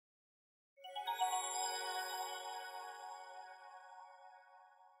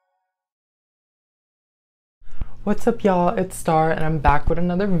What's up, y'all? It's Star and I'm back with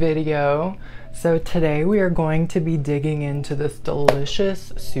another video. So today we are going to be digging into this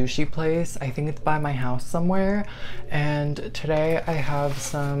delicious sushi place. I think it's by my house somewhere. And today I have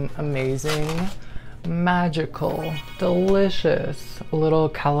some amazing, magical, delicious little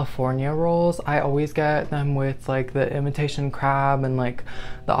California rolls. I always get them with like the imitation crab and like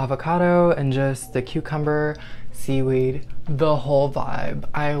the avocado and just the cucumber, seaweed, the whole vibe.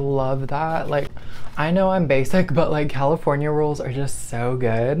 I love that. Like, I know I'm basic, but like California rolls are just so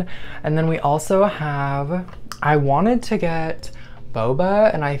good. And then we also have, I wanted to get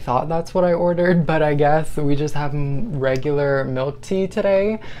boba and I thought that's what I ordered, but I guess we just have regular milk tea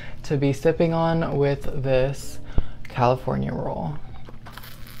today to be sipping on with this California roll.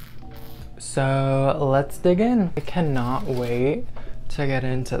 So let's dig in. I cannot wait to get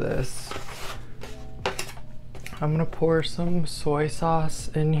into this. I'm gonna pour some soy sauce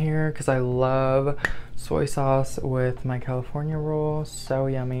in here because I love soy sauce with my California roll. So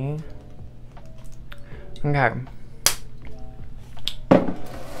yummy. Okay.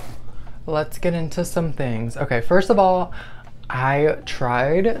 Let's get into some things. Okay, first of all, I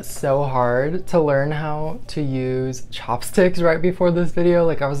tried so hard to learn how to use chopsticks right before this video.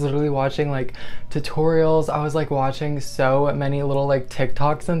 Like I was literally watching like tutorials. I was like watching so many little like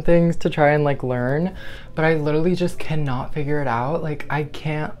TikToks and things to try and like learn, but I literally just cannot figure it out. Like I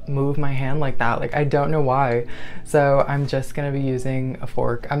can't move my hand like that. Like I don't know why. So I'm just gonna be using a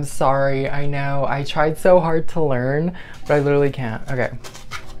fork. I'm sorry, I know. I tried so hard to learn, but I literally can't. Okay.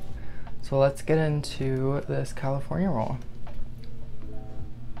 So let's get into this California roll.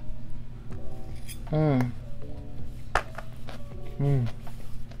 Mmm. Mmm.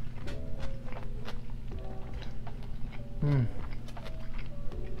 Mmm.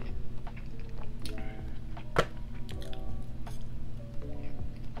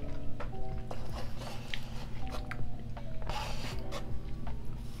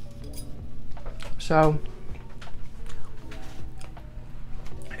 So,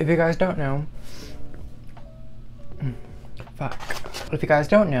 if you guys don't know, if you guys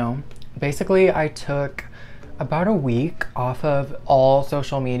don't know, basically I took about a week off of all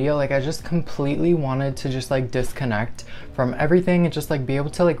social media. Like I just completely wanted to just like disconnect from everything and just like be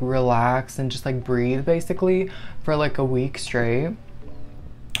able to like relax and just like breathe basically for like a week straight.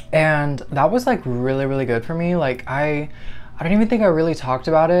 And that was like really good for me. Like I don't even think I really talked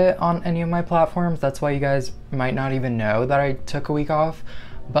about it on any of my platforms. That's why you guys might not even know that I took a week off.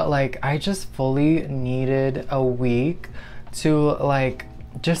 But like I just fully needed a week to like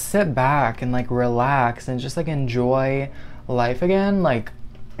just sit back and like relax and just like enjoy life again. Like,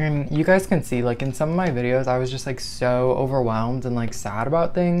 and you guys can see like in some of my videos I was just like so overwhelmed and like sad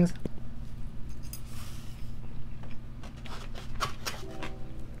about things.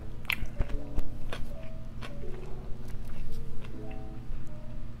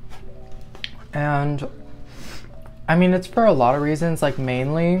 And I mean, it's for a lot of reasons. Like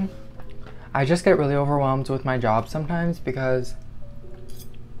mainly I just get really overwhelmed with my job sometimes because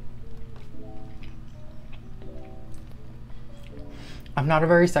I'm not a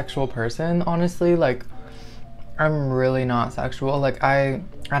very sexual person, honestly. Like I'm really not sexual. Like I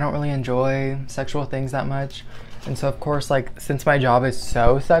don't really enjoy sexual things that much. And so of course, like since my job is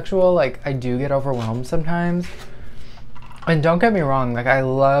so sexual, like I do get overwhelmed sometimes. And don't get me wrong, like I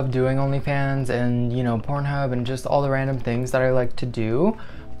love doing OnlyFans and, you know, Pornhub and just all the random things that I like to do,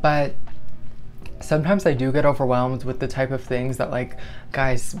 but sometimes I do get overwhelmed with the type of things that like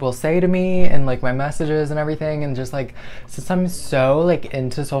guys will say to me and like my messages and everything. And just like, since I'm so like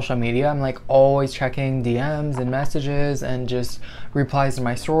into social media, I'm like always checking DMs and messages and just replies to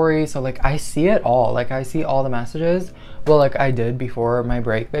my story. So like I see it all, like I see all the messages. Well, like I did before my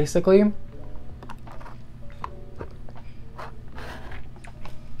break basically.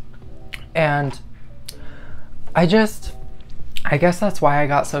 And I guess that's why I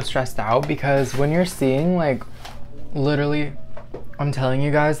got so stressed out, because when you're seeing like literally, I'm telling you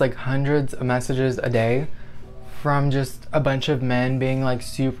guys, like hundreds of messages a day from just a bunch of men being like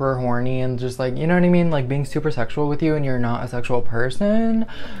super horny and just like, you know what I mean, like being super sexual with you and you're not a sexual person,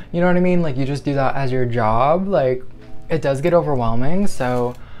 you know what I mean, like you just do that as your job, like it does get overwhelming.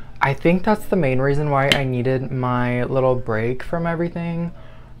 So I think that's the main reason why I needed my little break from everything.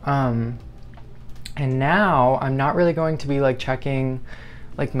 And now I'm not really going to be like checking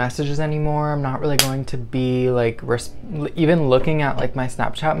like messages anymore. I'm not really going to be like even looking at like my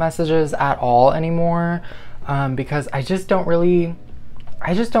Snapchat messages at all anymore, because I just don't really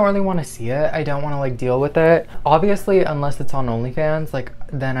want to see it. I don't want to like deal with it. Obviously, unless it's on OnlyFans, like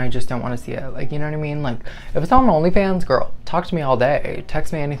then I just don't want to see it. Like, you know what I mean? Like if it's on OnlyFans, girl, talk to me all day.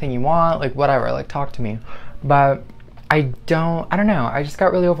 Text me anything you want, like whatever, like talk to me. But I don't know. I just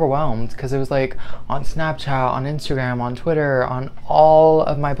got really overwhelmed because it was like on Snapchat, on Instagram, on Twitter, on all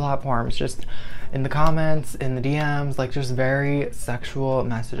of my platforms, just in the comments, in the DMs, like just very sexual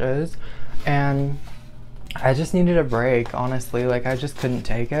messages. And I just needed a break, honestly. Like I just couldn't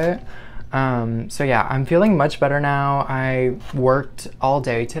take it. So yeah, I'm feeling much better now. I worked all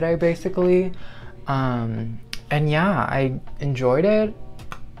day today, basically. And yeah, I enjoyed it.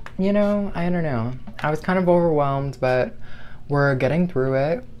 You know, I don't know. I was kind of overwhelmed, but we're getting through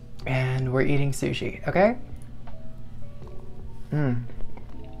it and we're eating sushi, okay?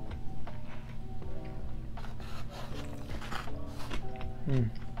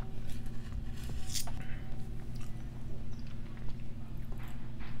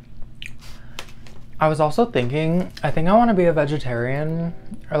 I was also thinking, I think I want to be a vegetarian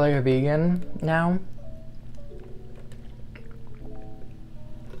or like a vegan now.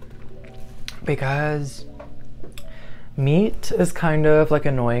 Because meat is kind of like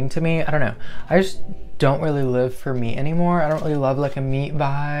annoying to me. I don't know. I just don't really live for meat anymore. I don't really love like a meat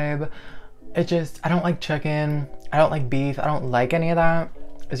vibe. I don't like chicken. I don't like beef. I don't like any of that.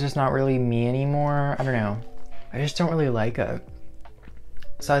 It's just not really me anymore. I don't know. I just don't really like it.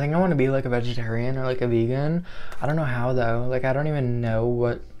 So I think I want to be like a vegetarian or like a vegan. I don't know how though. Like I don't even know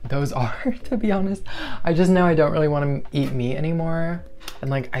what those are, to be honest. I just know I don't really want to eat meat anymore.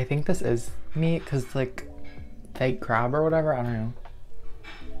 And like I think this is meat because it's like fake crab or whatever. I don't know.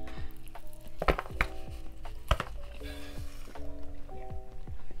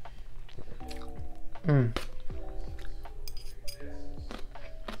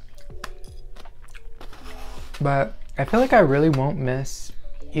 But I feel like I really won't miss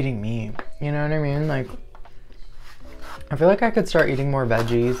eating meat. You know what I mean? Like, I feel like I could start eating more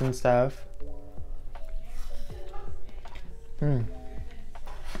veggies and stuff.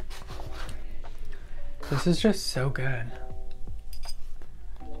 This is just so good.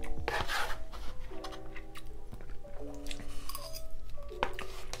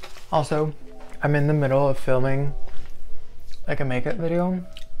 Also, I'm in the middle of filming like a makeup video,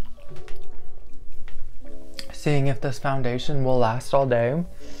 seeing if this foundation will last all day.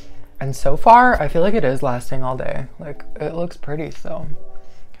 And so far, I feel like it is lasting all day. Like, it looks pretty, so.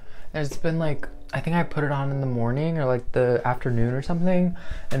 It's been like, I think I put it on in the morning or like the afternoon or something,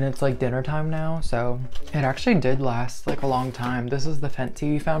 and it's like dinner time now, so it actually did last like a long time. This is the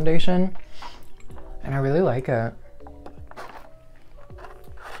Fenty foundation, and I really like it.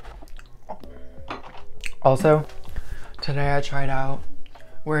 Also, today I tried out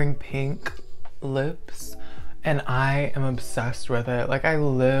wearing pink lips, and I am obsessed with it. Like, I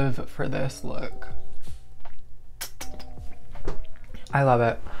live for this look. I love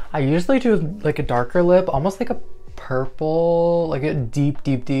it. I usually do like a darker lip, almost like a purple, like a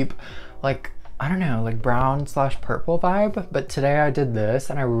deep, like, I don't know, like brown / purple vibe. But today I did this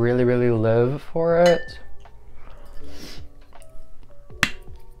and I really, really live for it.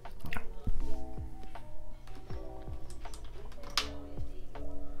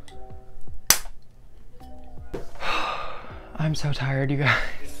 I'm so tired, you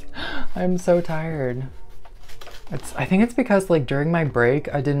guys. I'm so tired. I think it's because like during my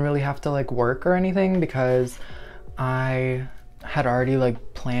break, I didn't really have to like work or anything because I had already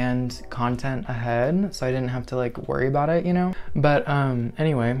like planned content ahead. So I didn't have to like worry about it, you know? But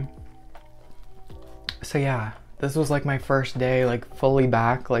anyway, so yeah, this was like my first day, like fully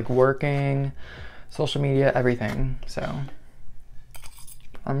back, like working, social media, everything. So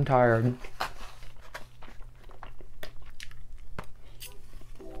I'm tired.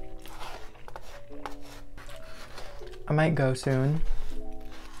 I might go soon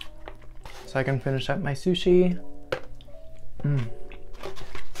so I can finish up my sushi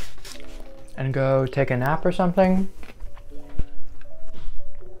and go take a nap or something.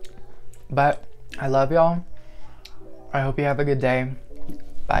 But I love y'all. I hope you have a good day.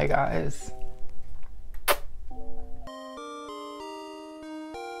 Bye, guys.